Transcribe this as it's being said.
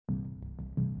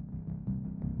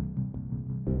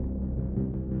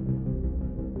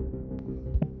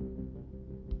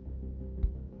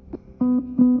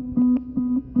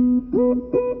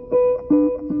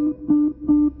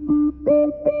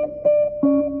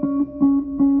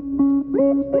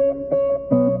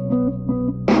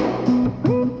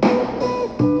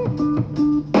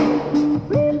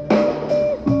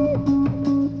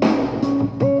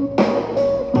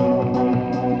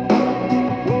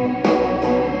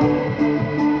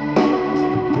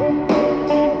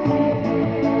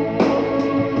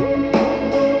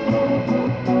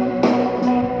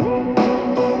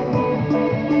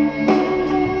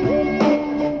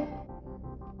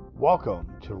Welcome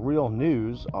to Real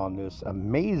News on this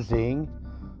amazing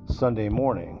Sunday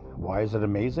morning. Why is it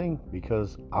amazing?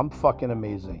 Because I'm fucking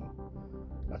amazing.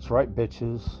 That's right,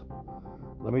 bitches.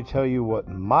 Let me tell you what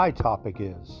my topic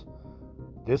is.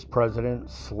 This president,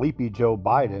 Sleepy Joe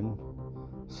Biden,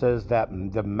 says that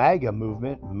the MAGA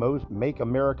movement, Make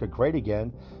America Great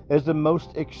Again, is the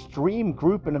most extreme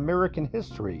group in American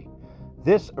history.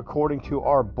 This, according to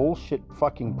our bullshit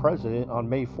fucking president on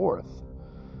May 4th.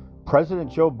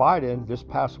 President Joe Biden this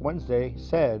past Wednesday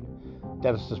said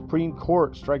that if the Supreme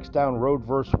Court strikes down Roe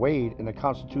v. Wade and the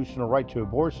constitutional right to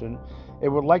abortion, it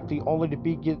would likely only to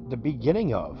be the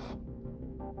beginning of.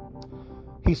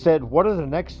 He said, what are the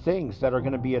next things that are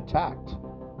going to be attacked?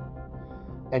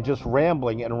 And just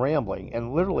rambling. And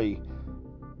literally,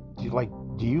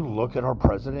 do you look at our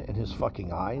president in his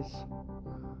fucking eyes?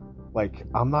 Like,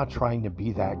 I'm not trying to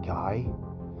be that guy.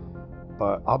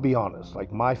 But I'll be honest,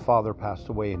 my father passed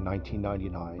away in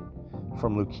 1999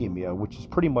 from leukemia, which is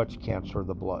pretty much cancer of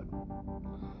the blood.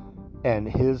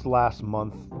 And his last 2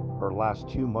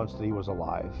 months that he was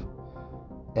alive,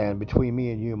 and between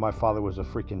me and you, my father was a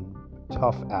freaking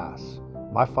tough ass.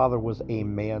 My father was a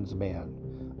man's man.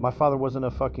 My father wasn't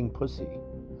a fucking pussy.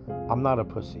 I'm not a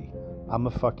pussy. I'm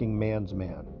a fucking man's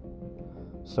man.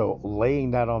 So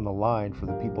laying that on the line for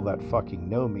the people that fucking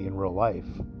know me in real life,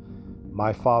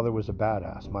 my father was a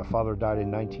badass. My father died in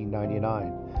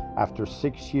 1999 after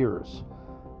 6 years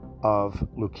of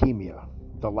leukemia.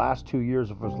 The last 2 years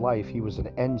of his life, he was an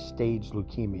end-stage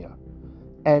leukemia.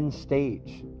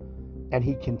 End-stage. And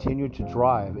he continued to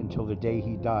drive until the day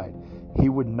he died. He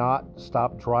would not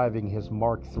stop driving his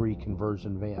Mark III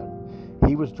conversion van.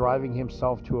 He was driving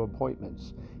himself to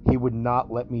appointments. He would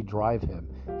not let me drive him.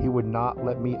 He would not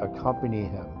let me accompany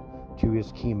him to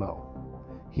his chemo.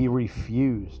 He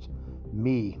refused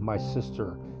me, my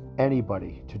sister,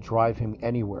 anybody to drive him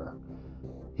anywhere.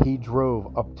 He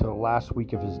drove up to the last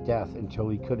week of his death until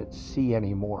he couldn't see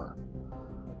anymore.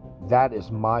 That is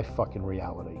my fucking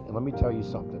reality. And let me tell you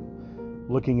something.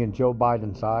 Looking in Joe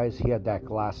Biden's eyes, he had that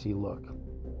glassy look.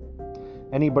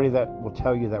 Anybody that will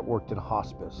tell you that worked in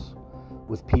hospice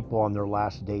with people on their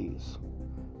last days,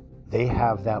 they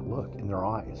have that look in their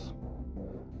eyes.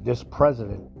 This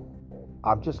president,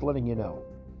 I'm just letting you know,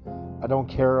 I don't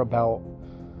care about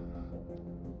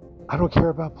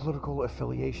political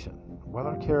affiliation. I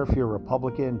don't care if you're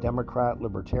Republican, Democrat,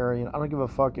 Libertarian. I don't give a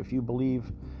fuck if you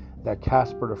believe that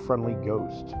Casper the Friendly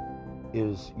Ghost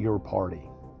is your party.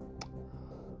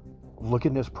 Look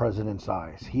in this president's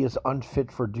eyes. He is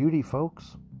unfit for duty,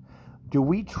 folks. Do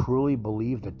we truly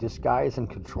believe that this guy is in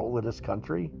control of this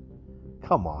country?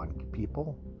 Come on,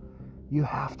 people. You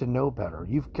have to know better.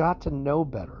 You've got to know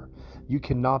better. You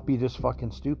cannot be this fucking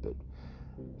stupid.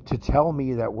 To tell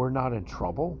me that we're not in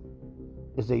trouble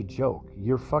is a joke.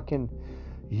 You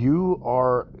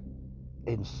are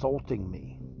insulting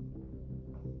me.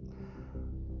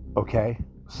 Okay?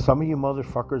 Some of you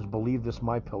motherfuckers believe this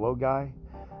My Pillow guy.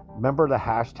 Remember the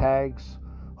hashtags?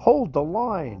 Hold the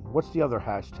line. What's the other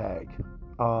hashtag?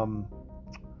 Oh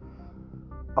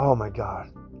my God.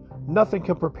 Nothing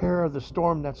can prepare the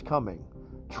storm that's coming.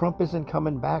 Trump isn't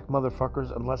coming back,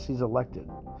 motherfuckers, unless he's elected.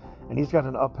 And he's got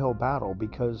an uphill battle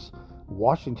because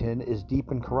Washington is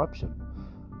deep in corruption.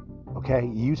 Okay,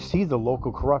 you see the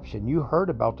local corruption. You heard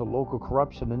about the local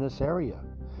corruption in this area.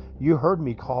 You heard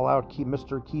me call out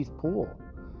Mr. Keith Poole.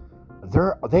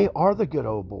 They are the good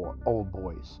old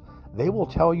boys. They will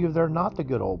tell you they're not the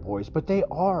good old boys, but they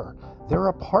are. They're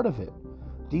a part of it.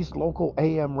 These local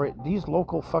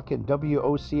fucking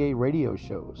WOCA radio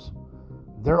shows,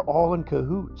 they're all in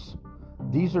cahoots.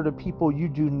 These are the people you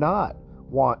do not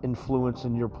want influence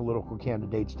in your political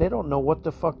candidates. They don't know what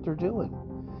the fuck they're doing.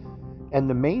 And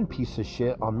the main piece of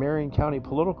shit on Marion County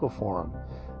Political Forum,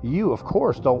 you, of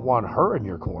course, don't want her in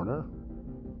your corner.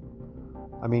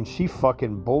 I mean, she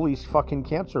fucking bullies fucking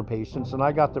cancer patients, and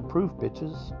I got the proof,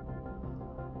 bitches.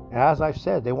 As I've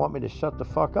said, they want me to shut the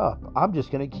fuck up. I'm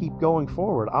just going to keep going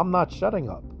forward. I'm not shutting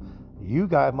up. You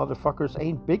guys motherfuckers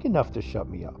ain't big enough to shut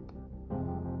me up.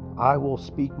 I will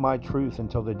speak my truth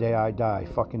until the day I die.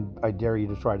 I dare you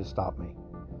to try to stop me.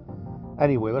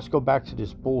 Anyway, let's go back to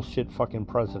this bullshit fucking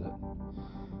president.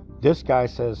 This guy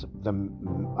says the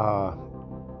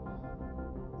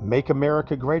Make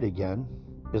America Great Again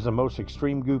is the most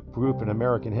extreme group in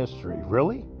American history.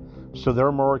 Really? So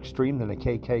they're more extreme than the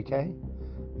KKK?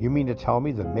 You mean to tell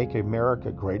me that Make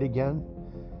America Great Again,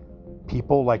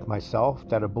 people like myself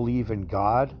that believe in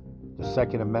God, the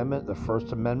Second Amendment, the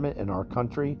First Amendment in our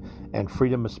country, and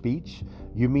freedom of speech,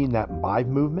 you mean that my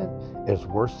movement is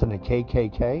worse than the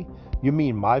KKK? You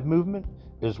mean my movement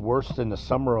is worse than the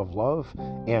Summer of Love,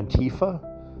 Antifa,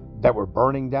 that were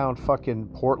burning down fucking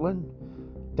Portland,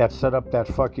 that set up that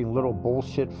fucking little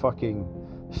bullshit fucking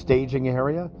staging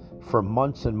area for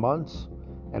months and months?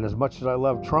 And as much as I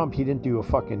love Trump, he didn't do a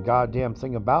fucking goddamn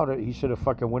thing about it. He should have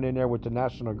fucking went in there with the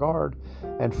National Guard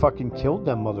and fucking killed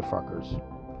them motherfuckers.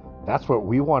 That's what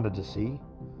we wanted to see.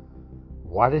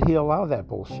 Why did he allow that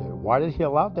bullshit? Why did he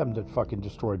allow them to fucking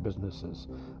destroy businesses?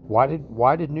 Why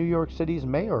did New York City's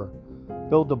mayor,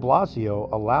 Bill de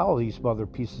Blasio, allow these mother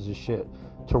pieces of shit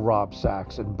to rob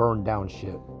Saks and burn down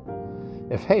shit?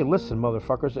 Hey, listen,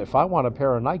 motherfuckers, if I want a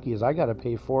pair of Nikes, I gotta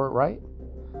pay for it, right?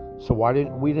 So why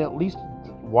did we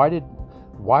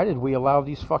allow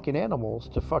these fucking animals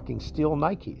to fucking steal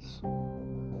Nikes?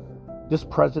 This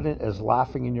president is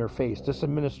laughing in your face. This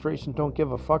administration don't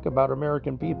give a fuck about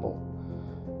American people.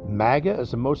 MAGA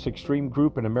is the most extreme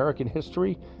group in American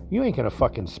history. You ain't gonna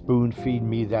fucking spoon feed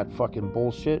me that fucking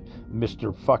bullshit,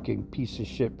 Mr. fucking piece of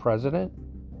shit president.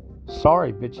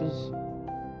 Sorry, bitches.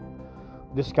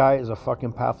 This guy is a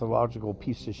fucking pathological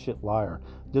piece of shit liar.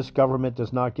 This government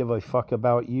does not give a fuck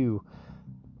about you.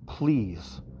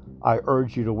 Please, I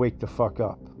urge you to wake the fuck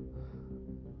up.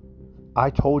 I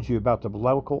told you about the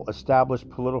local established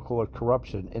political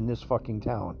corruption in this fucking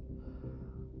town.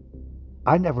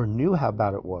 I never knew how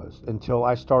bad it was until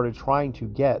I started trying to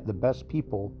get the best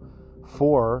people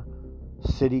for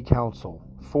city council,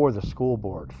 for the school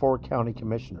board, for county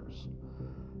commissioners.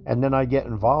 And then I get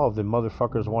involved and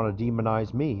motherfuckers want to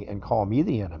demonize me and call me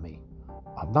the enemy.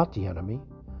 I'm not the enemy.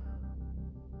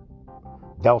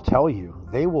 They'll tell you,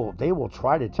 they will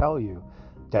try to tell you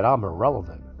that I'm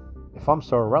irrelevant. If I'm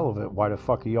so irrelevant, why the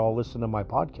fuck are y'all listening to my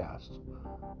podcast?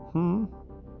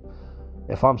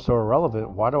 If I'm so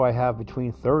irrelevant, why do I have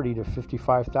between 30 to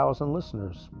 55,000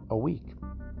 listeners a week?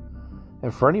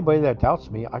 And for anybody that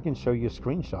doubts me, I can show you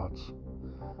screenshots.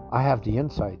 I have the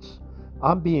insights.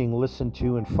 I'm being listened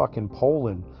to in fucking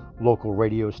Poland, local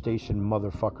radio station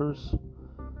motherfuckers.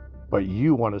 But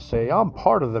you want to say, I'm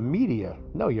part of the media.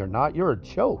 No, you're not. You're a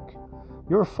joke.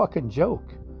 You're a fucking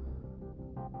joke.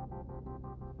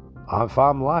 If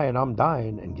I'm lying, I'm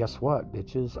dying. And guess what,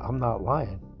 bitches? I'm not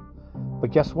lying.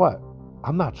 But guess what?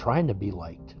 I'm not trying to be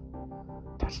liked.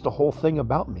 That's the whole thing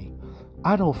about me.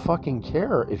 I don't fucking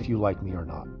care if you like me or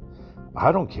not.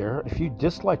 I don't care if you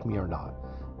dislike me or not.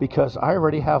 Because I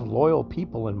already have loyal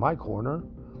people in my corner.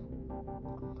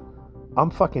 I'm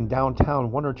fucking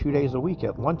downtown 1 or 2 days a week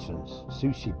at luncheons,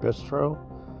 Sushi Bistro,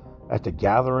 at the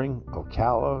Gathering,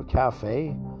 Ocala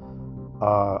Cafe.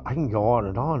 I can go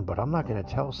on, but I'm not going to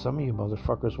tell some of you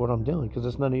motherfuckers what I'm doing because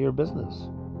it's none of your business.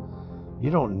 You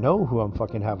don't know who I'm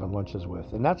fucking having lunches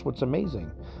with, and that's what's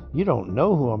amazing. You don't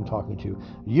know who I'm talking to.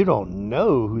 You don't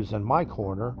know who's in my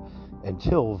corner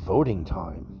until voting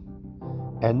time.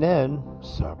 And then,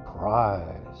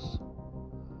 surprise.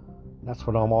 That's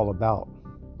what I'm all about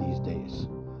these days.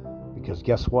 Because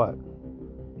guess what?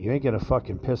 You ain't gonna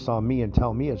fucking piss on me and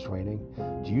tell me it's raining.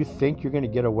 Do you think you're gonna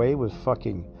get away with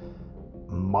fucking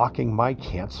mocking my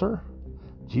cancer?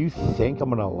 Do you think I'm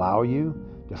gonna allow you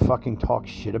to fucking talk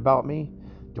shit about me?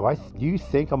 Do you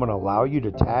think I'm gonna allow you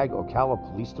to tag Ocala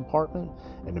Police Department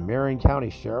and the Marion County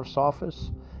Sheriff's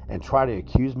Office and try to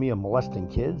accuse me of molesting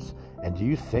kids? And do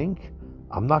you think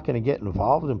I'm not going to get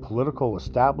involved in political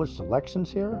established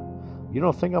elections here? You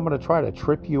don't think I'm going to try to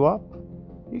trip you up?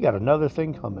 You got another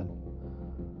thing coming.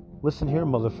 Listen here,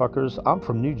 motherfuckers. I'm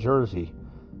from New Jersey.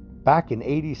 Back in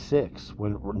 '86,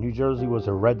 when New Jersey was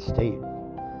a red state.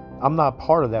 I'm not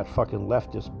part of that fucking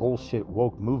leftist bullshit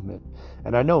woke movement.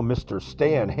 And I know Mr.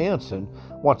 Stan Hansen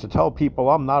wants to tell people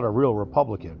I'm not a real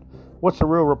Republican. What's a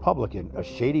real Republican? A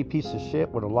shady piece of shit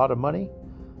with a lot of money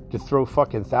to throw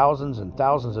fucking thousands and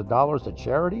thousands of dollars at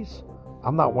charities?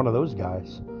 I'm not one of those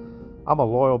guys. I'm a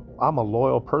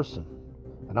loyal person,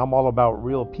 and I'm all about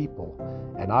real people,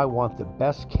 and I want the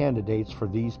best candidates for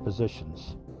these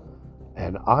positions.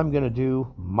 And I'm going to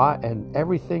do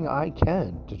everything I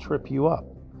can to trip you up.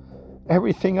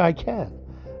 Everything I can.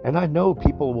 And I know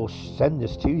people will send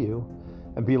this to you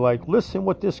and be like, listen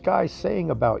what this guy's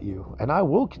saying about you. And I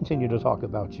will continue to talk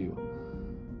about you.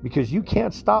 Because you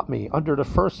can't stop me under the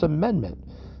First Amendment.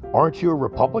 Aren't you a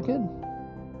Republican?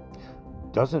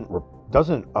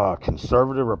 doesn't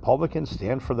conservative Republicans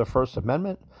stand for the First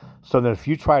Amendment? So then if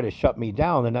you try to shut me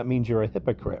down, then that means you're a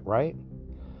hypocrite, right?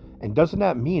 And doesn't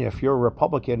that mean if you're a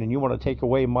Republican and you want to take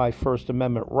away my First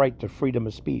Amendment right to freedom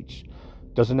of speech,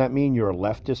 doesn't that mean you're a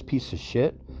leftist piece of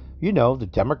shit? You know, the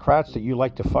Democrats that you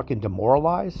like to fucking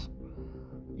demoralize?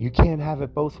 You can't have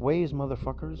it both ways,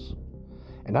 motherfuckers.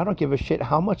 And I don't give a shit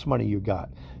how much money you got.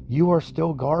 You are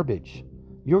still garbage.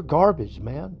 You're garbage,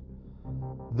 man.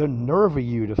 The nerve of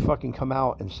you to fucking come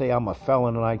out and say I'm a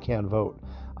felon and I can't vote.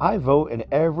 I vote in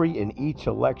every and each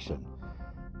election,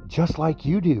 just like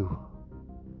you do.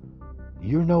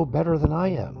 You're no better than I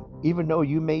am, even though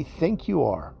you may think you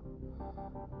are.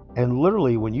 And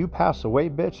literally, when you pass away,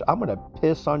 bitch, I'm going to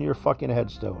piss on your fucking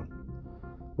headstone.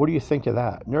 What do you think of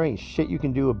that? There ain't shit you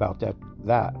can do about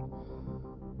that.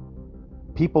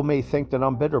 People may think that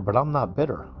I'm bitter, but I'm not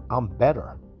bitter. I'm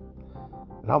better.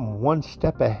 And I'm one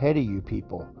step ahead of you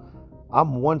people.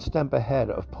 I'm one step ahead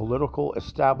of political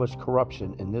established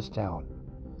corruption in this town.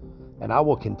 And I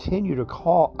will continue to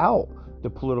call out the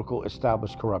political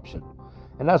established corruption.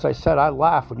 And as I said, I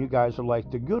laugh when you guys are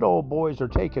like, the good old boys are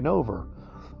taking over.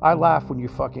 I laugh when you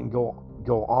fucking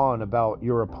go on about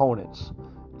your opponents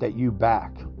that you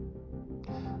back.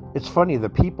 It's funny, the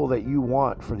people that you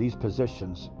want for these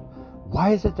positions,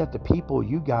 why is it that the people,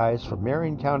 you guys from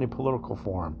Marion County Political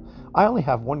Forum, I only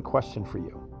have one question for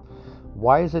you.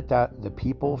 Why is it that the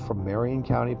people from Marion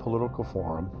County Political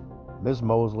Forum, Ms.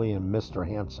 Mosley and Mr.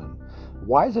 Hansen,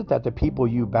 why is it that the people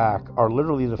you back are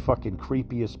literally the fucking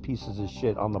creepiest pieces of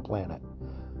shit on the planet?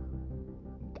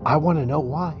 I want to know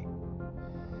why.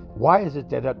 Why is it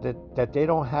that they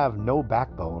don't have no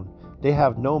backbone, they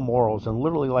have no morals, and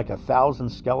literally like 1,000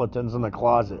 skeletons in the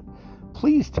closet?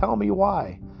 Please tell me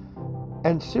why.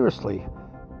 And seriously,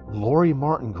 Lori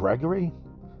Martin Gregory?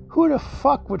 Who the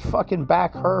fuck would fucking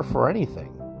back her for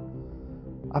anything?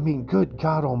 I mean, good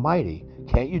God almighty,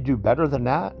 can't you do better than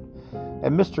that?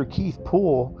 And Mr. Keith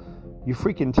Poole, you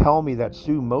freaking tell me that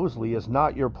Sue Mosley is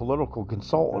not your political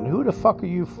consultant. Who the fuck are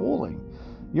you fooling?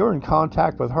 You're in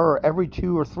contact with her every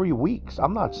 2 or 3 weeks.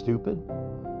 I'm not stupid.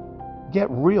 Get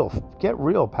real,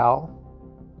 pal.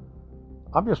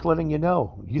 I'm just letting you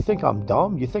know. You think I'm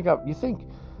dumb? You think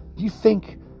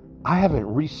I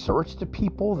haven't researched the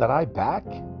people that I back?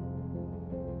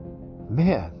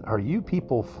 Man, are you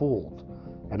people fooled?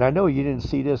 And I know you didn't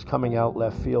see this coming out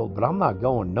left field, but I'm not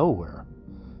going nowhere.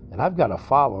 And I've got a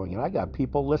following, and I got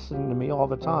people listening to me all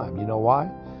the time. You know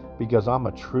why? Because I'm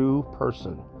a true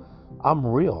person. I'm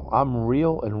real. I'm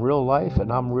real in real life,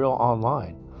 and I'm real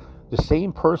online. The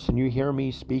same person you hear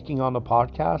me speaking on the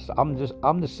podcast,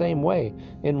 I'm the same way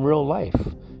in real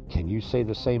life. Can you say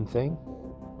the same thing?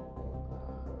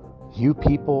 You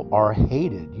people are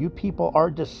hated. You people are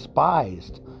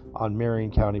despised on Marion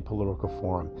County Political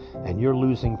Forum, and you're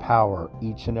losing power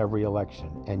each and every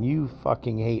election, and you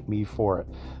fucking hate me for it.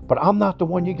 But I'm not the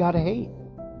one you gotta hate.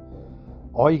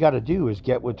 All you gotta do is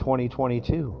get with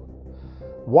 2022.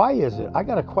 Why is it? I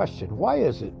got a question. Why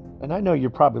is it? And I know you're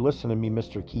probably listening to me,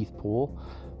 Mr. Keith Poole.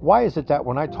 Why is it that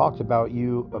when I talked about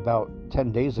you about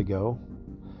 10 days ago,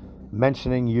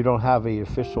 mentioning you don't have an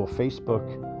official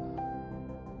Facebook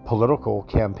political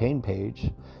campaign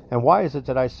page, and why is it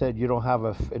that I said you don't have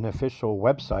an official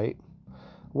website?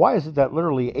 Why is it that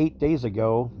literally 8 days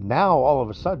ago, now all of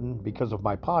a sudden, because of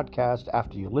my podcast,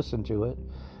 after you listen to it,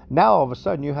 now all of a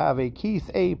sudden you have a Keith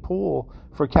A. Poole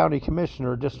for County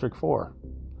Commissioner, District 4?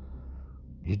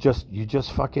 You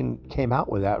just fucking came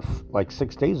out with that like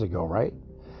 6 days ago, right?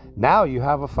 Now you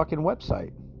have a fucking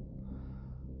website.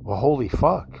 Well, holy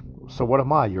fuck. So what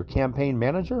am I, your campaign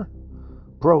manager?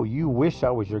 Bro, you wish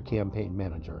I was your campaign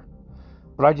manager.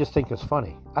 But I just think it's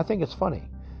funny. I think it's funny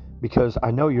because I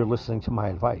know you're listening to my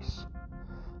advice.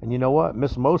 And you know what?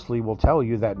 Miss Mosley will tell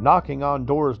you that knocking on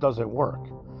doors doesn't work.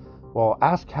 Well,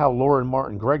 ask how Lauren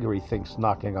Martin Gregory thinks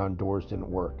knocking on doors didn't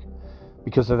work.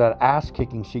 Because of that ass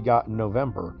kicking she got in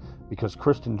November, because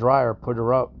Kristen Dreyer put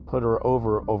her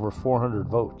over 400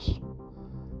 votes.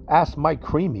 Ask Mike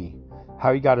Creamy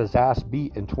how he got his ass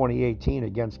beat in 2018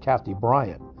 against Kathy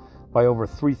Bryant by over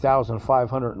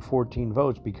 3,514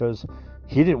 votes because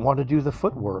he didn't want to do the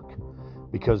footwork,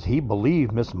 because he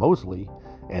believed Miss Mosley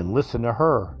and listened to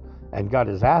her and got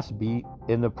his ass beat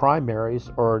in the primaries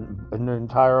or in the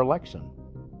entire election.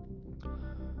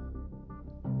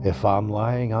 If I'm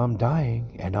lying, I'm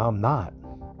dying, and I'm not.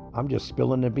 I'm just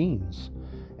spilling the beans.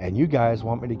 And you guys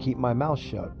want me to keep my mouth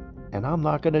shut. And I'm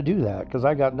not going to do that because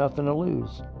I got nothing to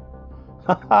lose.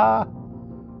 Ha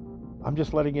I'm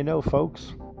just letting you know,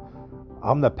 folks.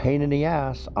 I'm the pain in the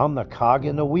ass. I'm the cog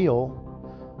in the wheel.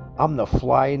 I'm the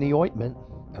fly in the ointment.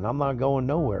 And I'm not going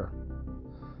nowhere.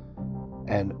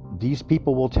 And these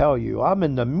people will tell you, I'm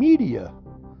in the media.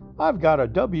 I've got a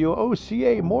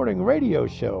WOCA morning radio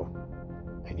show.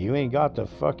 And you ain't got the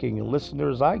fucking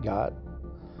listeners I got.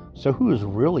 So who is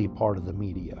really part of the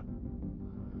media?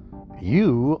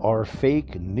 You are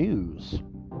fake news.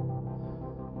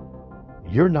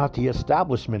 You're not the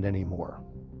establishment anymore.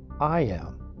 I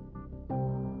am.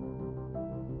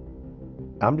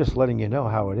 I'm just letting you know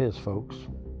how it is, folks.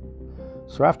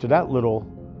 So after that little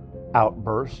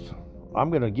outburst, I'm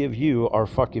going to give you our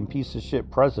fucking piece of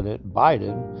shit president,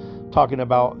 Biden, talking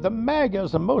about the MAGA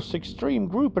is the most extreme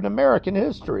group in American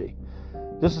history.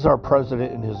 This is our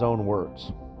president in his own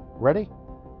words. Ready?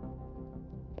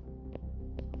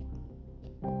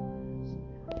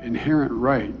 Inherent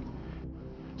right.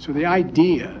 So the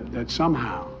idea that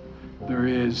somehow there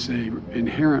is an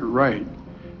inherent right,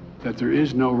 that there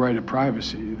is no right of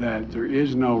privacy, that there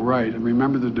is no right. And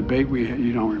remember the debate we had,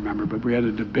 you don't remember, but we had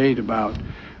a debate about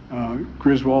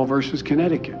Griswold versus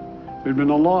Connecticut. There'd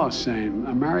been a law saying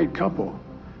a married couple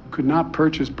could not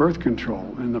purchase birth control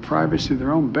in the privacy of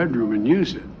their own bedroom and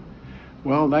use it.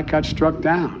 Well, that got struck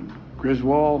down.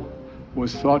 Griswold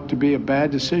was thought to be a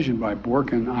bad decision by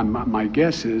Bork, and my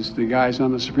guess is the guy's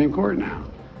on the Supreme Court now.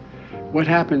 What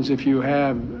happens if you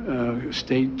have a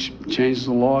state changes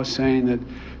the law saying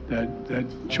that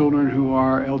children who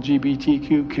are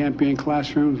LGBTQ can't be in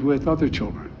classrooms with other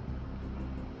children?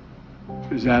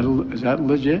 Is that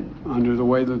legit under the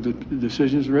way the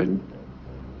decision is written?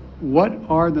 What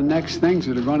are the next things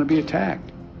that are going to be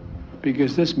attacked?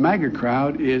 Because this MAGA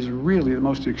crowd is really the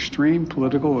most extreme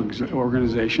political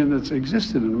organization that's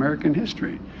existed in American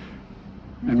history,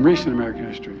 in recent American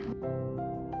history.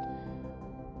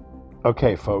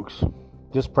 Okay, folks,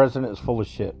 this president is full of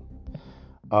shit.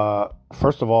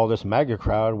 First of all, this MAGA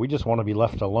crowd, we just want to be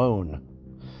left alone.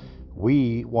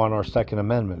 We want our Second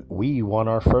Amendment. We want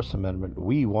our First Amendment.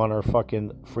 We want our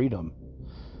fucking freedom.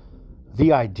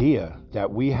 The idea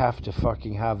that we have to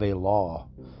fucking have a law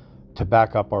to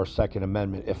back up our Second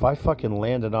Amendment. If I fucking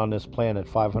landed on this planet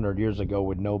 500 years ago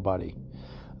with nobody,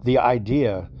 the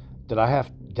idea that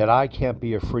I can't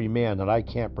be a free man, that I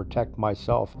can't protect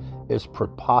myself is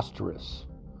preposterous.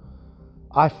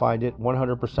 I find it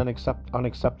 100%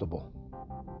 unacceptable.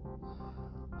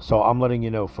 So I'm letting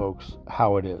you know, folks,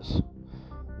 how it is.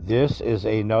 This is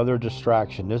another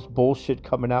distraction. This bullshit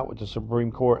coming out with the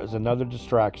Supreme Court is another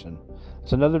distraction.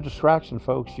 It's another distraction,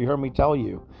 folks. You heard me tell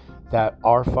you that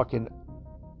our fucking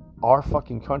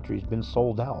country's been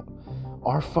sold out.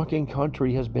 Our fucking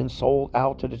country has been sold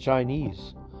out to the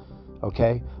Chinese.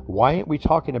 Okay? Why aren't we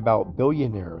talking about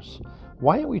billionaires?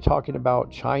 Why aren't we talking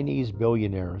about Chinese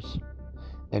billionaires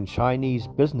and Chinese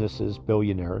businesses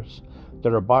billionaires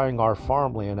that are buying our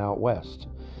farmland out west?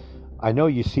 I know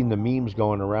you've seen the memes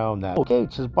going around that Bill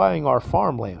Gates is buying our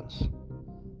farmlands.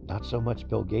 Not so much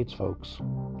Bill Gates, folks.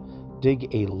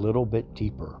 Dig a little bit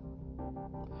deeper.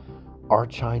 Our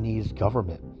Chinese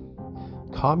government,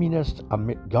 communist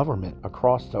government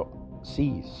across the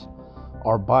seas,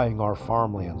 are buying our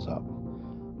farmlands up.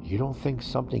 You don't think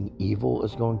something evil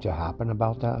is going to happen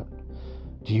about that?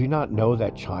 Do you not know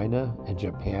that China and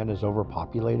Japan is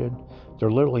overpopulated?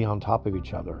 They're literally on top of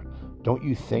each other. Don't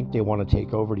you think they want to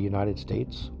take over the United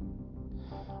States?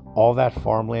 All that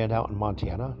farmland out in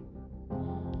Montana?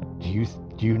 Do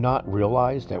you not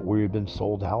realize that we've been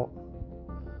sold out?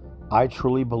 I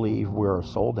truly believe we're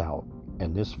sold out,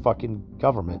 and this fucking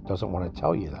government doesn't want to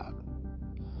tell you that.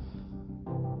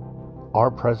 Our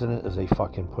president is a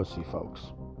fucking pussy,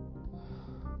 folks.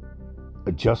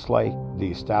 Just like the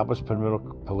established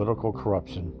political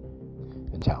corruption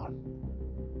in town.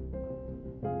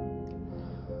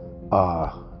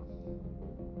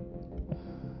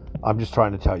 I'm just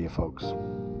trying to tell you, folks.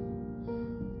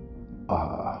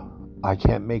 I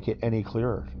can't make it any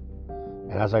clearer.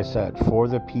 And as I said, for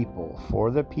the people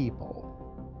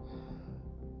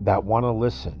that want to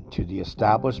listen to the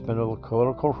establishment of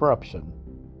political corruption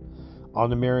on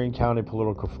the Marion County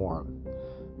Political Forum,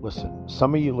 listen,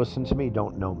 some of you listen to me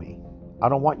don't know me. I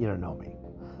don't want you to know me.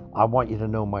 I want you to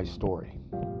know my story.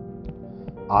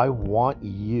 I want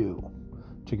you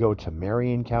to go to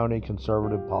Marion County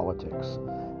Conservative Politics.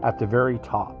 At the very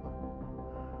top,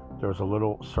 there's a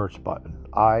little search button.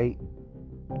 I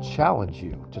challenge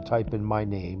you to type in my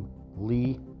name,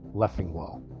 Lee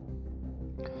Leffingwell.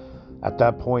 At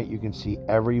that point, you can see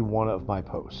every one of my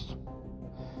posts.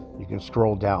 You can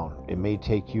scroll down. It may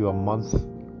take you a month.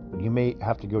 You may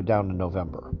have to go down to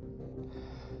November.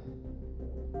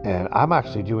 And I'm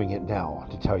actually doing it now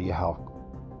to tell you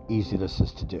how easy this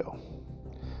is to do.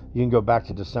 You can go back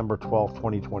to December 12th,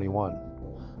 2021,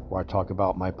 where I talk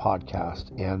about my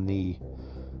podcast and the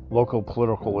local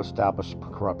political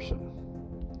establishment corruption.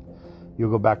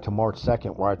 You'll go back to March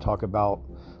 2nd where I talk about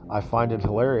I find it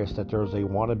hilarious that there's a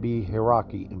wannabe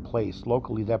hierarchy in place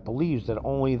locally that believes that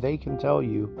only they can tell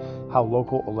you how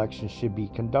local elections should be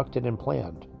conducted and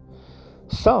planned.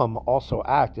 Some also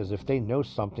act as if they know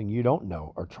something you don't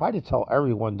know, or try to tell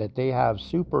everyone that they have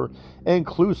super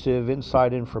inclusive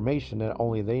inside information that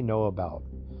only they know about.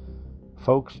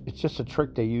 Folks, it's just a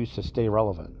trick they use to stay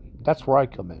relevant. That's where I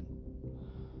come in.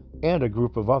 And a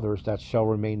group of others that shall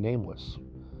remain nameless.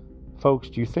 Folks,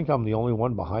 do you think I'm the only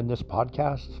one behind this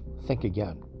podcast? Think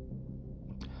again.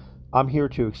 I'm here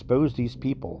to expose these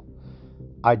people.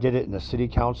 I did it in the city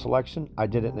council election. I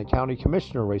did it in the county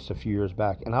commissioner race a few years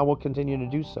back, and I will continue to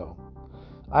do so.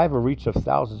 I have a reach of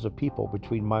thousands of people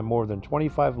between my more than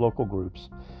 25 local groups,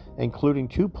 including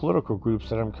 2 political groups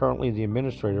that I'm currently the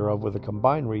administrator of with a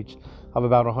combined reach of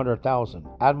about 100,000.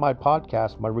 Add my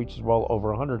podcast, my reach is well over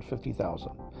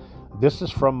 150,000. This is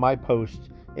from my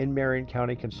post in Marion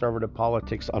County Conservative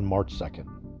Politics on March 2nd.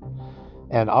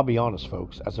 And I'll be honest,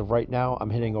 folks, as of right now, I'm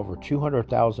hitting over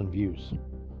 200,000 views.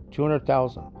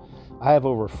 200,000. I have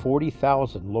over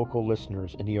 40,000 local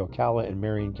listeners in the Ocala and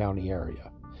Marion County area.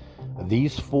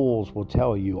 These fools will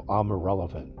tell you I'm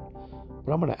irrelevant.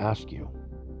 But I'm going to ask you,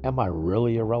 am I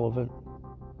really irrelevant?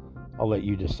 I'll let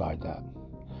you decide that.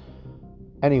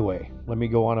 Anyway, let me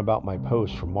go on about my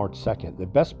post from March 2nd. The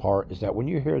best part is that when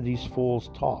you hear these fools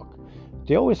talk,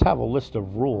 they always have a list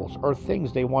of rules or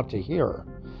things they want to hear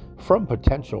from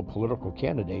potential political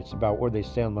candidates about where they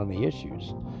stand on the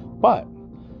issues. But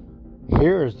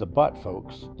here's the but,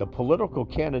 folks. The political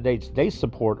candidates they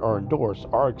support or endorse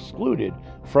are excluded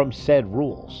from said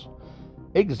rules.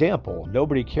 Example,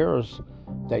 nobody cares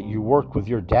that you worked with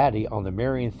your daddy on the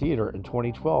Marion Theater in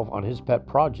 2012 on his pet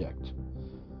project.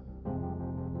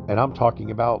 And I'm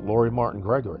talking about Lori Martin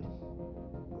Gregory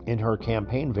in her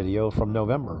campaign video from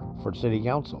November for city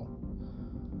council.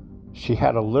 She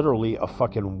had literally a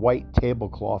fucking white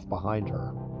tablecloth behind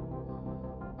her.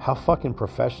 How fucking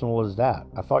professional is that?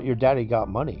 I thought your daddy got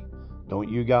money. Don't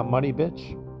you got money,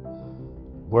 bitch?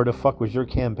 Where the fuck was your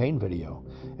campaign video?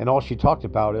 And all she talked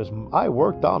about is, I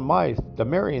worked on the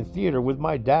Marion Theater with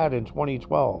my dad in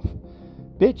 2012.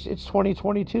 Bitch, it's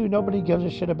 2022. Nobody gives a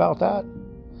shit about that.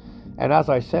 And as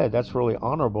I said, that's really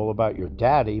honorable about your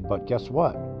daddy, but guess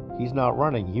what? He's not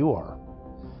running, you are.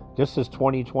 This is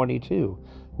 2022.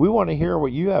 We want to hear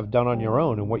what you have done on your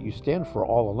own and what you stand for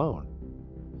all alone.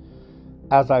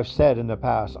 As I've said in the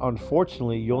past,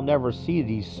 unfortunately, you'll never see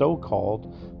these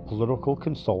so-called political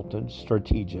consultants,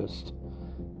 strategists,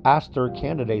 ask their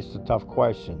candidates the tough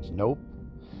questions. Nope.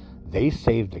 They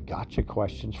save the gotcha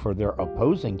questions for their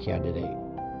opposing candidate.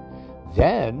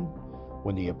 Then,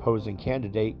 when the opposing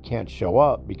candidate can't show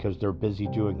up because they're busy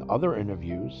doing other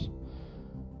interviews,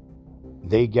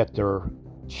 they get their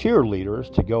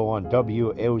cheerleaders to go on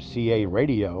WOCA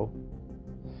radio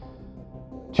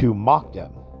to mock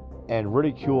them and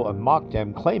ridicule and mock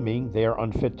them, claiming they are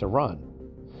unfit to run.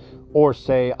 Or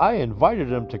say, I invited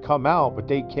them to come out, but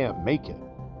they can't make it.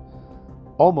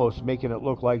 Almost making it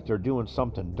look like they're doing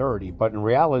something dirty, but in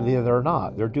reality they're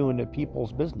not. They're doing it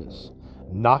people's business.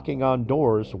 Knocking on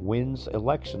doors wins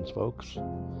elections, folks.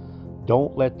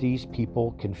 Don't let these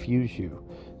people confuse you.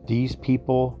 These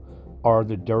people are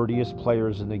the dirtiest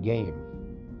players in the game.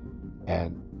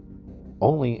 And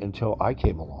only until I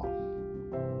came along.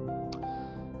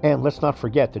 And let's not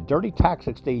forget the dirty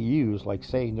tactics they use, like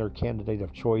saying their candidate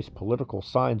of choice political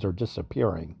signs are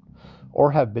disappearing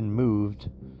or have been moved.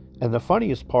 And the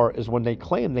funniest part is when they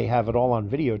claim they have it all on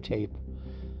videotape,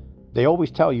 they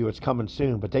always tell you it's coming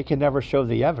soon, but they can never show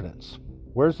the evidence.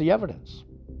 Where's the evidence?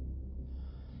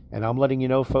 And I'm letting you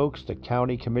know, folks, the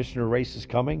county commissioner race is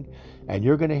coming, and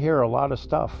you're going to hear a lot of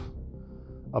stuff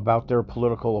about their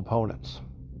political opponents.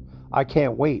 I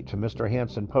can't wait till Mr.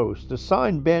 Hansen posts, the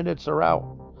sign bandits are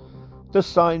out. The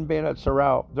sign bandits are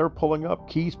out. They're pulling up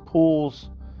Keith Poole's.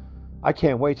 I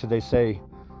can't wait till they say,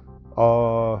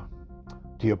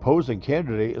 the opposing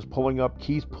candidate is pulling up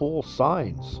Keith Poole's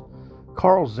signs.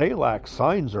 Carl Zalak's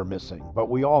signs are missing, but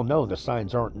we all know the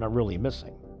signs aren't really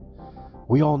missing.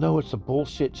 We all know it's a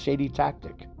bullshit, shady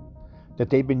tactic that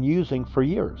they've been using for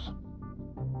years.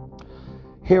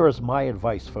 Here is my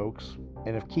advice, folks.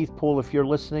 And if Keith Poole, if you're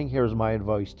listening, here's my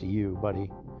advice to you, buddy.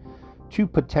 To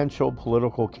potential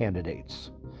political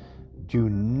candidates. Do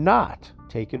not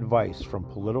take advice from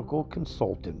political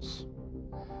consultants,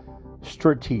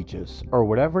 strategists, or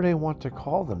whatever they want to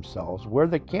call themselves, where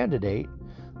the candidate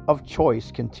of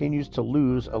choice continues to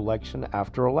lose election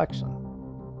after election.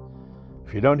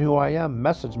 If you don't know who I am,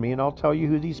 message me and I'll tell you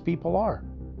who these people are.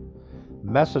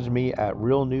 Message me at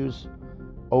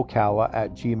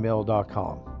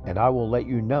realnewsocala@gmail.com and I will let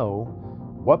you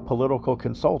know what political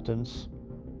consultants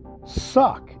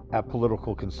suck at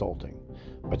political consulting.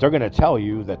 But they're going to tell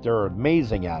you that they're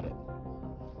amazing at it.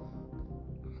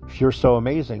 If you're so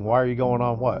amazing, why are you going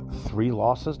on what? 3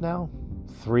 losses now?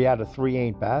 3 out of 3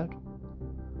 ain't bad?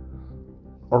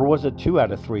 Or was it 2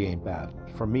 out of 3 ain't bad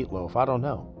for Meatloaf? I don't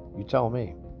know. You tell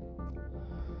me.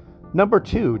 Number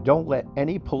 2, don't let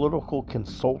any political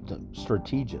consultant,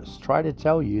 strategist, try to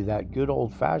tell you that good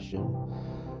old-fashioned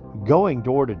going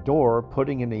door to door,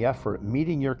 putting in the effort,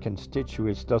 meeting your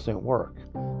constituents doesn't work.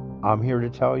 I'm here to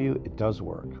tell you it does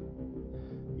work.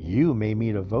 You may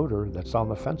meet a voter that's on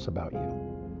the fence about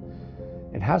you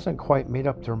and hasn't quite made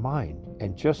up their mind,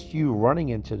 and just you running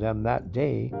into them that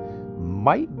day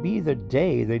might be the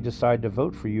day they decide to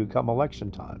vote for you come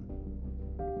election time.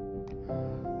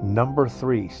 Number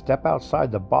 3, step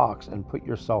outside the box and put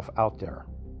yourself out there.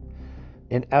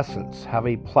 In essence, have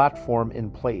a platform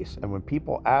in place, and when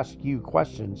people ask you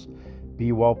questions,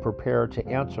 be well prepared to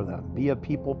answer them. Be a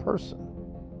people person.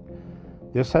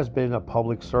 This has been a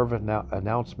public service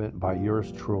announcement by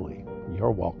yours truly.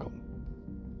 You're welcome.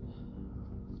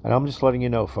 And I'm just letting you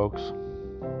know, folks.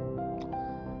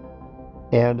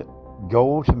 And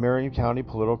go to Marion County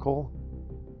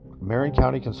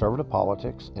Conservative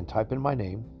Politics and type in my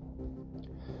name.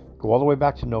 Go all the way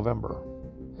back to November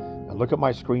and look at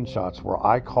my screenshots where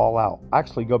I call out.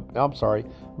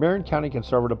 Marion County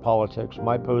Conservative Politics,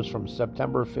 my post from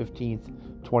September 15th,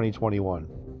 2021,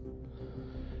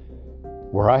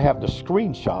 where I have the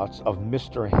screenshots of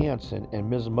Mr. Hansen and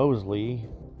Ms. Mosley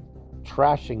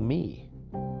trashing me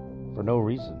for no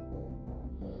reason.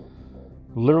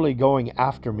 Literally going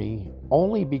after me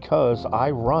only because I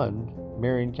run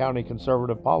Marion County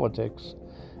Conservative Politics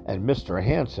and Mr.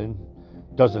 Hansen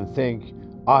doesn't think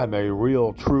I'm a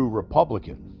real true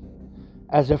Republican.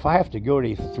 As if I have to go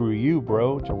through you,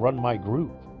 bro, to run my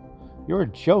group. You're a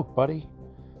joke, buddy.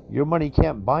 Your money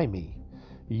can't buy me.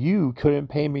 You couldn't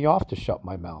pay me off to shut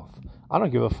my mouth. I don't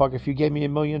give a fuck if you gave me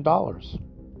 $1 million.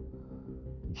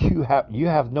 You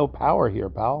have no power here,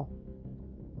 pal.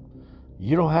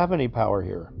 You don't have any power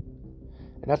here.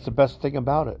 And that's the best thing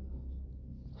about it.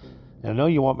 And I know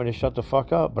you want me to shut the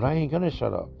fuck up, but I ain't going to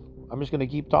shut up. I'm just going to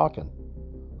keep talking.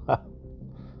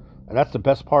 And that's the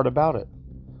best part about it.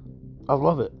 I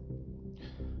love it.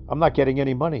 I'm not getting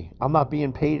any money. I'm not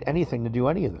being paid anything to do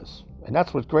any of this. And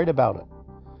that's what's great about it.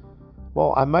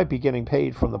 Well, I might be getting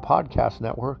paid from the podcast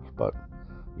network, but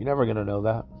you're never going to know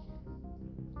that.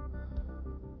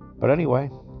 But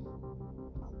anyway,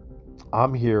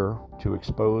 I'm here to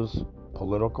expose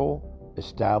political,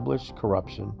 established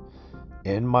corruption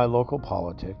in my local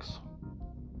politics,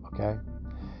 okay?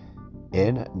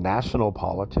 In national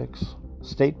politics,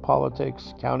 state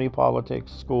politics, county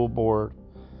politics, school board,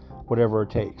 whatever it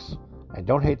takes. And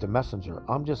don't hate the messenger.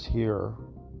 I'm just here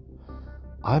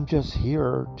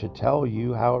to tell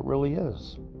you how it really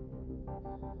is.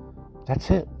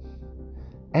 That's it.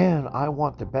 And I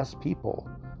want the best people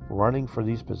running for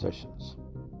these positions.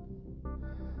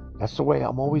 That's the way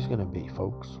I'm always going to be,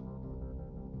 folks.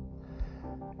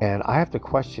 And I have to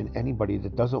question anybody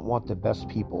that doesn't want the best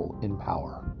people in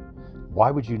power. Why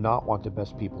would you not want the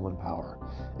best people in power?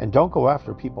 And don't go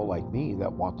after people like me that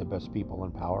want the best people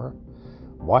in power.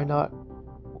 Why not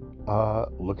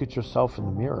look at yourself in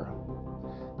the mirror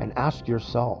and ask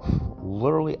yourself,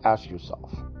 literally ask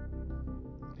yourself,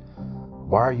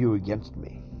 why are you against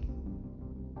me?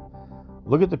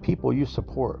 Look at the people you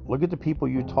support. Look at the people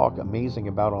you talk amazing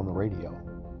about on the radio.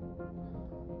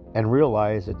 And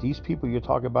realize that these people you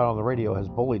talk about on the radio has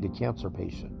bullied a cancer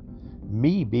patient.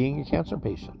 Me being a cancer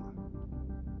patient.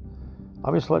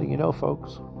 I'm just letting you know,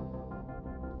 folks.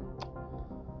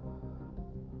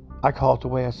 I call it the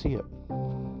way I see it.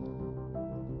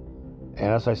 And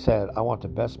as I said, I want the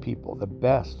best people, the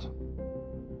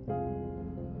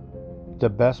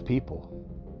best people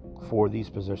for these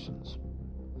positions.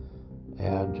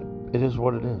 And it is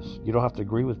what it is. You don't have to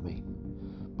agree with me.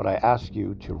 But I ask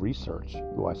you to research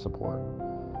who I support.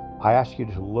 I ask you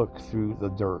to look through the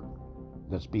dirt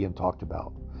that's being talked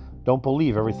about. Don't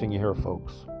believe everything you hear,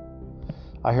 folks.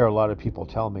 I hear a lot of people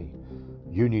tell me,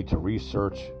 you need to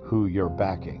research who you're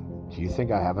backing. Do you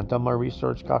think I haven't done my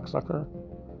research, cocksucker?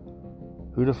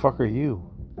 Who the fuck are you?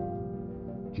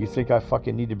 Do you think I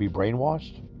fucking need to be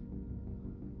brainwashed?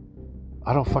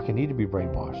 I don't fucking need to be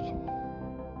brainwashed.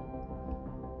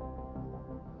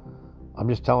 I'm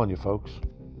just telling you, folks.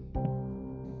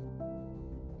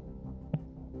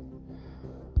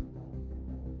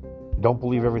 Don't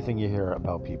believe everything you hear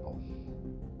about people.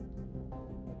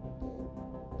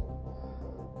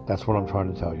 That's what I'm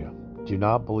trying to tell you. Do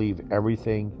not believe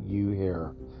everything you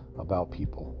hear about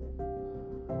people.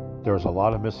 There's a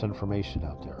lot of misinformation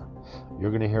out there. You're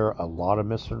going to hear a lot of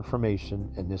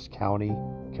misinformation in this county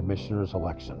commissioner's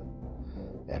election.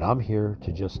 And I'm here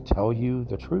to just tell you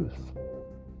the truth.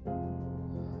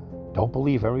 Don't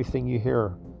believe everything you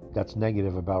hear that's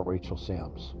negative about Rachel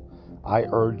Sams. I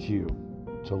urge you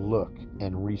to look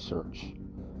and research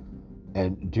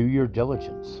and do your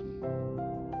diligence.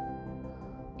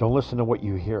 Don't listen to what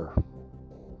you hear.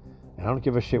 And I don't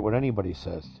give a shit what anybody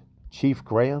says. Chief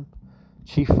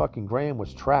fucking Graham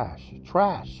was trash.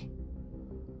 Trash.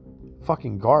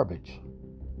 Fucking garbage.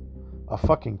 A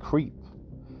fucking creep.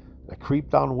 That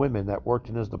creeped on women that worked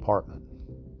in his department.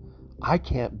 I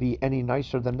can't be any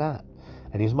nicer than that.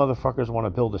 And these motherfuckers want to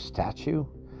build a statue?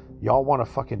 Y'all want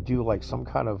to fucking do like some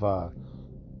kind of Are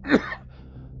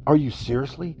you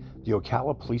seriously? The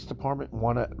Ocala Police Department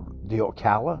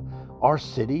our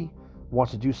city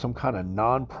wants to do some kind of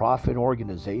non-profit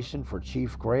organization for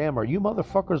Chief Graham? Are you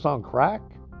motherfuckers on crack?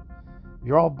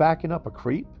 You're all backing up a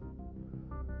creep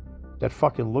that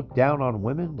fucking looked down on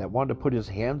women, that wanted to put his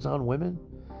hands on women,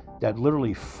 that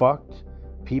literally fucked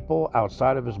people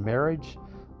outside of his marriage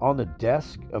on the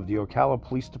desk of the Ocala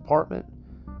Police Department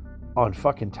on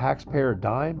fucking taxpayer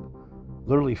dime,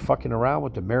 literally fucking around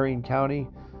with the Marion County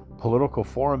Political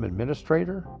Forum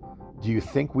administrator? Do you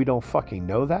think we don't fucking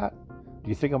know that? Do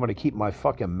you think I'm going to keep my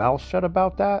fucking mouth shut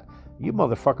about that? You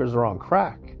motherfuckers are on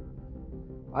crack.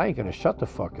 I ain't going to shut the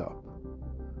fuck up.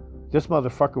 This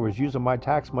motherfucker was using my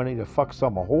tax money to fuck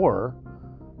some whore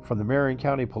from the Marion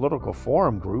County Political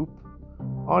Forum group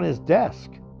on his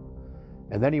desk.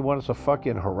 And then he wants to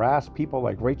fucking harass people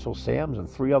like Rachel Sams and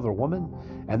 3 other women.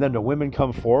 And then the women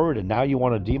come forward and now you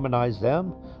want to demonize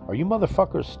them? Are you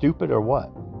motherfuckers stupid or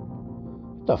what?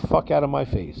 Get the fuck out of my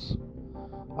face.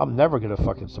 I'm never going to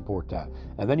fucking support that.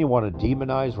 And then you want to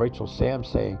demonize Rachel Sams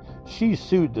saying she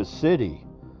sued the city.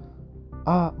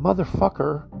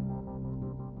 Motherfucker.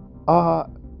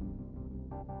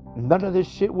 None of this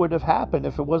shit would have happened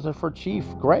if it wasn't for Chief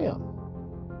Graham.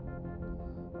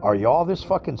 Are y'all this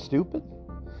fucking stupid?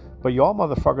 But y'all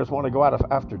motherfuckers want to go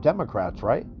out after Democrats,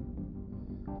 right?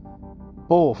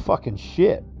 Bull fucking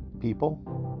shit, people.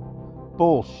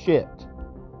 Bullshit.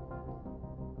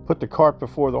 Put the cart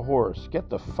before the horse. Get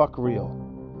the fuck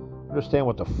real. Understand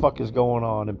what the fuck is going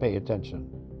on and pay attention.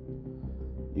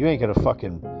 You ain't gonna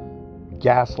fucking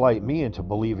gaslight me into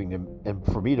believing and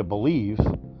for me to believe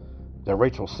that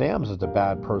Rachel Sams is the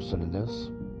bad person in this.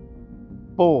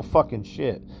 Bull fucking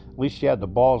shit. At least she had the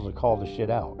balls to call the shit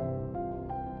out.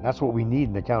 And that's what we need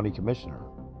in a county commissioner.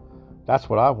 That's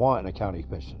what I want in a county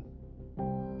commission.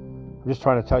 I'm just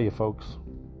trying to tell you, folks.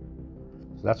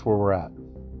 So that's where we're at.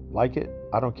 Like it?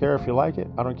 I don't care if you like it.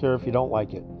 I don't care if you don't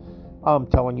like it. I'm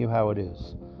telling you how it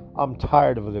is. I'm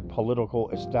tired of the political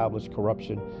established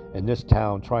corruption in this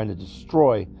town trying to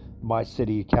destroy my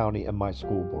city, county, and my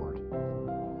school board.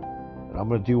 And I'm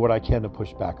going to do what I can to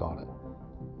push back on it.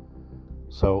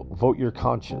 So vote your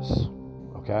conscience,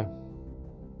 okay?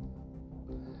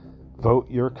 Vote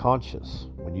your conscience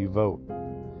when you vote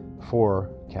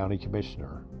for county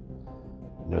commissioner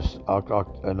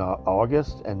in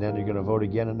August, and then you're going to vote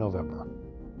again in November.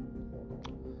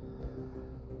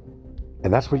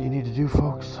 And that's what you need to do,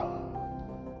 folks.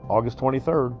 August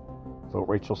 23rd, vote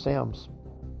Rachel Sams.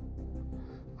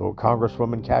 Vote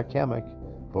Congresswoman Kat Kamick.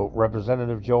 Vote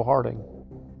Representative Joe Harding.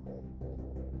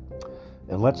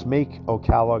 And let's make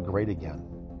Ocala great again.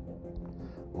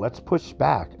 Let's push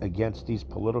back against these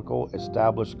political,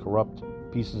 established, corrupt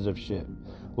pieces of shit.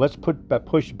 Let's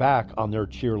push back on their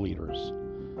cheerleaders.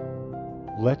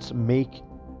 Let's make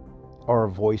our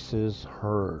voices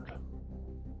heard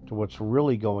to what's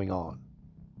really going on.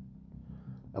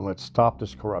 And let's stop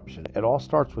this corruption. It all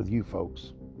starts with you,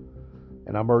 folks.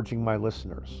 And I'm urging my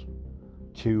listeners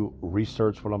to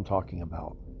research what I'm talking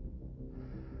about.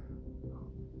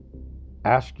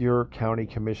 Ask your county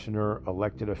commissioner,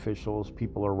 elected officials,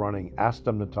 people are running. Ask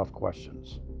them the tough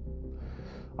questions.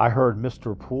 I heard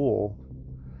Mr. Poole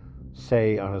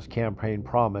say on his campaign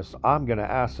promise, I'm going to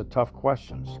ask the tough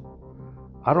questions.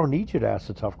 I don't need you to ask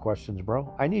the tough questions,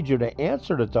 bro. I need you to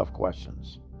answer the tough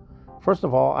questions. First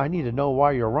of all, I need to know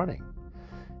why you're running.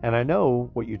 And I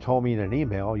know what you told me in an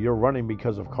email. You're running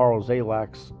because of Carl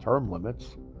Zalak's term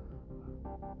limits.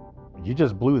 You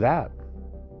just blew that.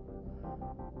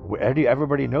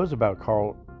 Everybody knows about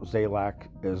Carl Zalak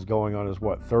is going on his,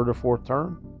 3rd or 4th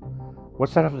term?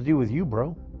 What's that have to do with you,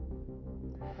 bro?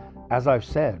 As I've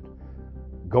said,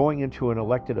 going into an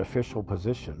elected official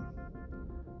position,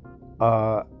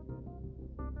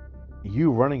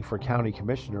 you running for county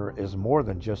commissioner is more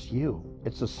than just you.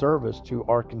 It's a service to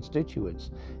our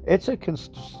constituents. It's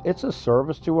a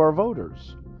service to our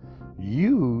voters.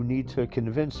 You need to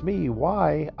convince me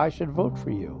why I should vote for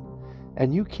you.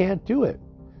 And you can't do it.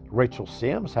 Rachel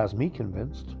Sams has me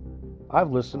convinced.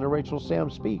 I've listened to Rachel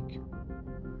Sams speak.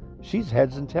 She's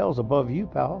heads and tails above you,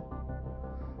 pal.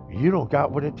 You don't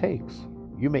got what it takes.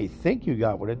 You may think you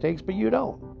got what it takes, but you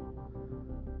don't.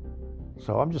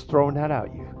 So I'm just throwing that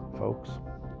at you, folks.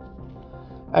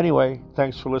 Anyway,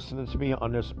 thanks for listening to me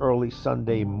on this early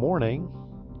Sunday morning.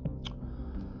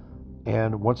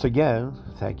 And once again,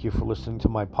 thank you for listening to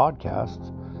my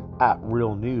podcast at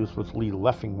Real News with Lee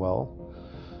Leffingwell.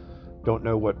 Don't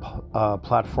know what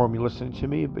platform you're listening to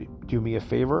me, but do me a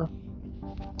favor.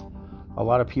 A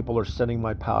lot of people are sending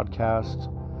my podcast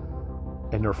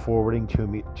and they're forwarding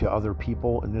to other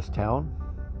people in this town.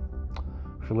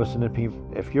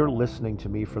 If you're listening to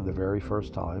me for the very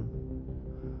first time,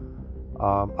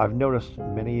 I've noticed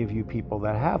many of you people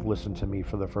that have listened to me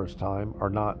for the first time are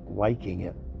not liking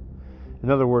it. In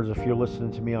other words, if you're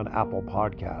listening to me on Apple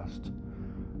Podcast,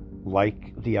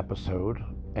 like the episode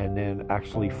and then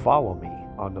actually follow me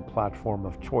on the platform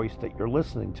of choice that you're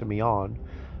listening to me on,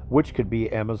 which could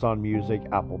be Amazon Music,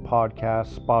 Apple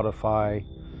Podcasts, Spotify,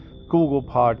 Google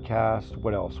Podcast,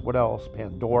 what else?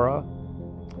 Pandora.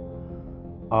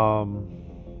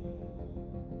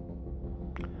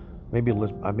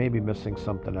 I may be missing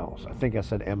something else. I think I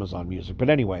said Amazon Music. But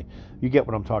anyway, you get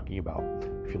what I'm talking about.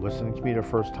 If you're listening to me the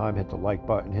first time, hit the like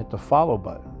button, hit the follow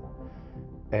button.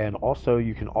 And also,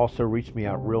 you can also reach me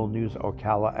at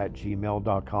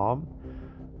realnewsocala@gmail.com.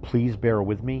 Please bear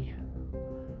with me.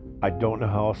 I don't know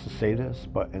how else to say this,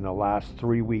 but in the last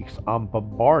 3 weeks, I'm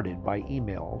bombarded by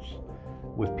emails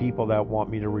with people that want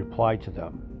me to reply to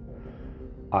them.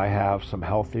 I have some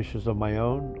health issues of my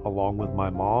own, along with my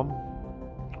mom.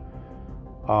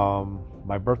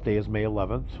 My birthday is May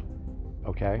 11th.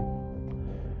 Okay.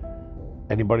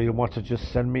 Anybody that wants to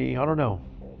just send me, I don't know,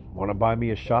 want to buy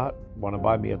me a shot, want to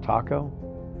buy me a taco,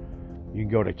 you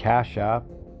can go to Cash App,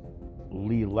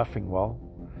 Lee Leffingwell,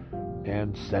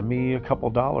 and send me a couple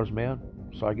dollars, man,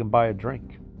 so I can buy a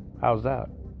drink. How's that?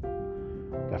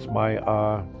 That's my,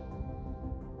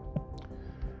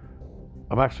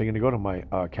 I'm actually going to go to my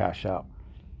Cash App.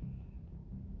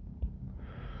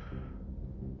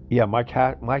 Yeah, my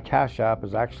Cash App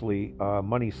is actually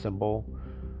money symbol,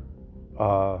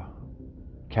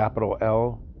 capital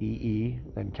L-E-E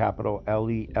and capital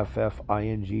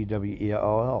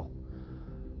L-E-F-F-I-N-G-W-E-L-L.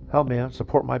 Hell, man,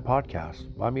 support my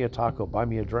podcast. Buy me a taco. Buy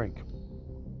me a drink.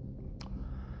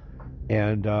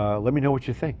 And let me know what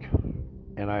you think.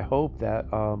 And I hope that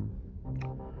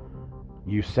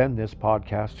you send this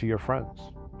podcast to your friends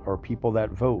or people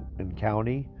that vote in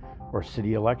county or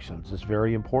city elections. It's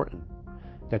very important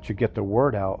that you get the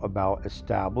word out about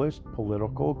established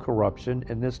political corruption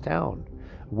in this town,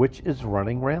 which is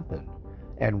running rampant.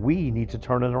 And we need to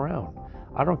turn it around.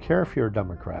 I don't care if you're a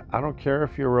Democrat. I don't care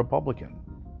if you're a Republican.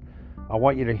 I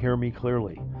want you to hear me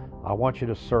clearly. I want you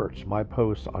to search my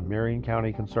posts on Marion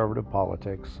County conservative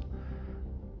politics.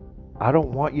 I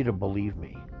don't want you to believe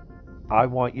me. I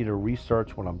want you to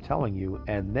research what I'm telling you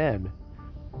and then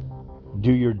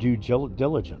do your due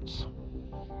diligence.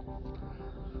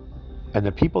 And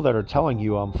the people that are telling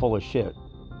you I'm full of shit,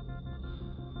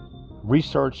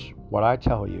 research what I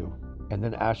tell you and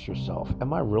then ask yourself,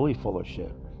 am I really full of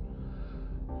shit?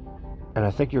 And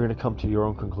I think you're going to come to your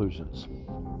own conclusions.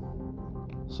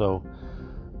 So,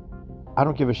 I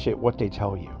don't give a shit what they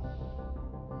tell you.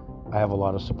 I have a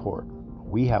lot of support.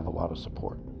 We have a lot of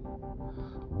support.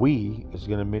 We is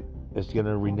going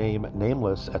to rename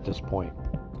nameless at this point.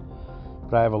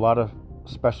 But I have a lot of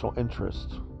special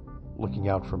interest looking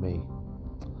out for me.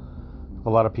 A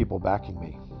lot of people backing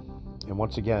me. And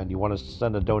once again, you want to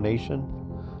send a donation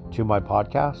to my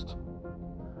podcast?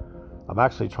 I'm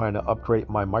actually trying to upgrade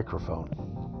my microphone.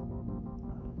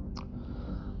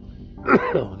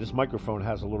 This microphone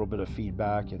has a little bit of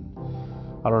feedback, and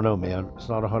I don't know, man. It's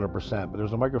not 100%, but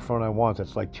there's a microphone I want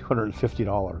that's like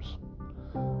 $250.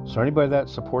 So anybody that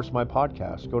supports my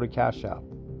podcast, go to Cash App.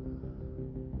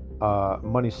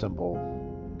 Money symbol,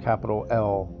 capital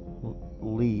L,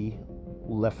 Lee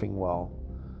Leffingwell,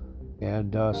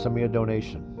 and send me a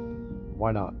donation.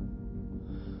 Why not?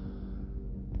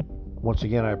 Once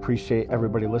again, I appreciate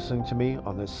everybody listening to me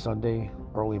on this Sunday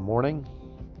early morning,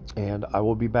 and I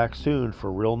will be back soon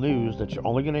for real news that you're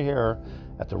only going to hear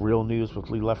at the Real News with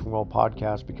Lee Leffingwell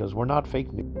podcast, because we're not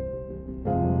fake news.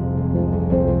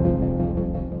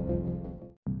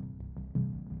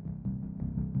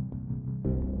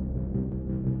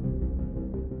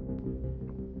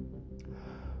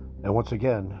 And once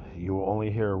again, you will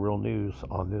only hear real news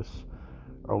on this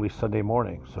early Sunday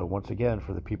morning. So once again,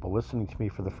 for the people listening to me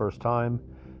for the first time,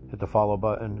 Hit the follow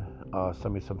button.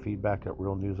 Send me some feedback at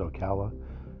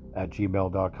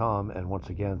realnewsocala@gmail.com. And once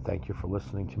again, thank you for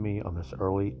listening to me on this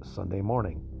early Sunday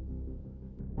morning.